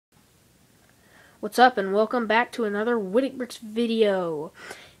What's up, and welcome back to another Whittick Bricks video.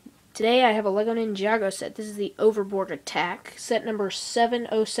 Today I have a LEGO Ninjago set. This is the Overborg Attack, set number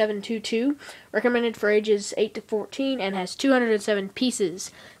 70722, recommended for ages 8 to 14, and has 207 pieces.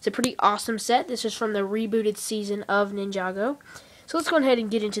 It's a pretty awesome set. This is from the rebooted season of Ninjago. So let's go ahead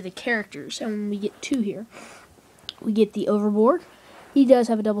and get into the characters, and we get two here. We get the Overborg. He does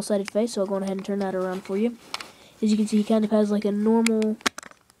have a double-sided face, so I'll go ahead and turn that around for you. As you can see, he kind of has like a normal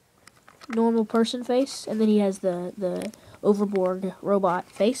person face, and then he has the Overborg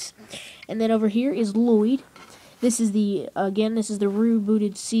robot face. And then over here is Lloyd. This is the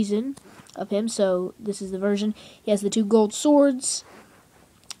rebooted season of him, so this is the version. He has the two gold swords,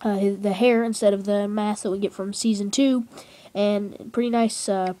 the hair instead of the mask that we get from season 2, and pretty nice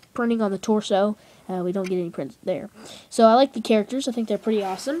printing on the torso. We don't get any prints there. So I like the characters. I think they're pretty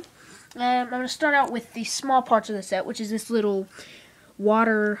awesome. I'm going to start out with the small parts of the set, which is this little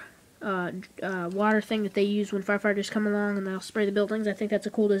water thing that they use when firefighters come along and they'll spray the buildings. I think that's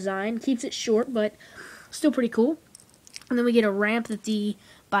a cool design. Keeps it short, but still pretty cool. And then we get a ramp that the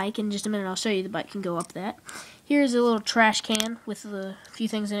bike, in just a minute I'll show you the bike can go up that. Here's a little trash can with a few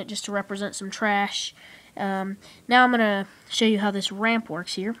things in it just to represent some trash. Now I'm going to show you how this ramp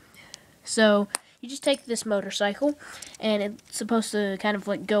works here. So you just take this motorcycle, and it's supposed to kind of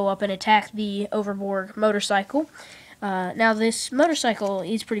like go up and attack the Overborg motorcycle. Now this motorcycle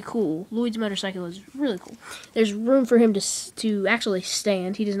is pretty cool. Lloyd's motorcycle is really cool. There's room for him to actually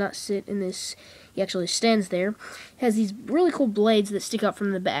stand. He does not sit in this. He actually stands there. It has these really cool blades that stick out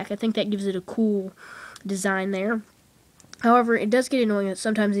from the back. I think that gives it a cool design there. However, it does get annoying that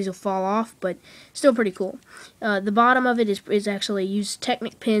sometimes these will fall off, but still pretty cool. The bottom of it is actually used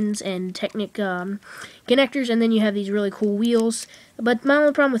Technic pins and Technic connectors, and then you have these really cool wheels. But my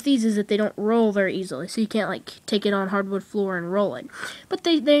only problem with these is that they don't roll very easily, so you can't like take it on hardwood floor and roll it. But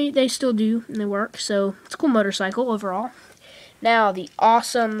they still do, and they work, so it's a cool motorcycle overall. Now, the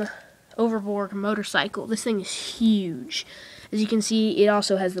awesome Overborg motorcycle. This thing is huge. As you can see, it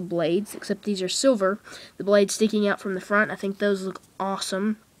also has the blades, except these are silver. The blades sticking out from the front. I think those look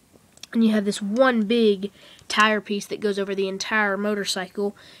awesome. And you have this one big tire piece that goes over the entire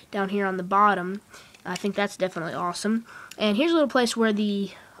motorcycle down here on the bottom. I think that's definitely awesome. And here's a little place where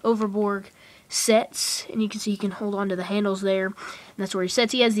the Overborg sets, and you can see he can hold on to the handles there, and that's where he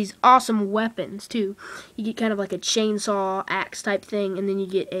sets. He has these awesome weapons too. You get kind of like a chainsaw axe type thing, and then you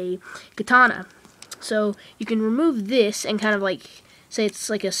get a katana. So you can remove this and kind of like, say it's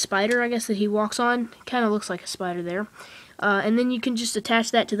like a spider, I guess, that he walks on. Kind of looks like a spider there. And then you can just attach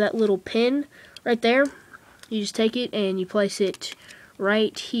that to that little pin right there. You just take it and you place it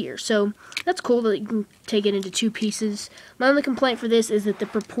right here. So that's cool that you can take it into two pieces. My only complaint for this is that the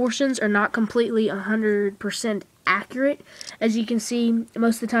proportions are not completely 100% accurate. As you can see,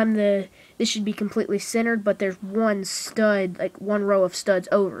 most of the time this should be completely centered, but there's one stud, like one row of studs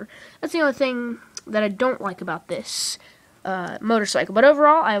over. That's the only thing that I don't like about this motorcycle. But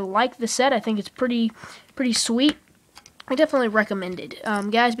overall, I like the set. I think it's pretty sweet. I definitely recommend it.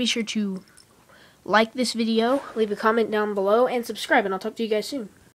 Guys, be sure to like this video, leave a comment down below, and subscribe, and I'll talk to you guys soon.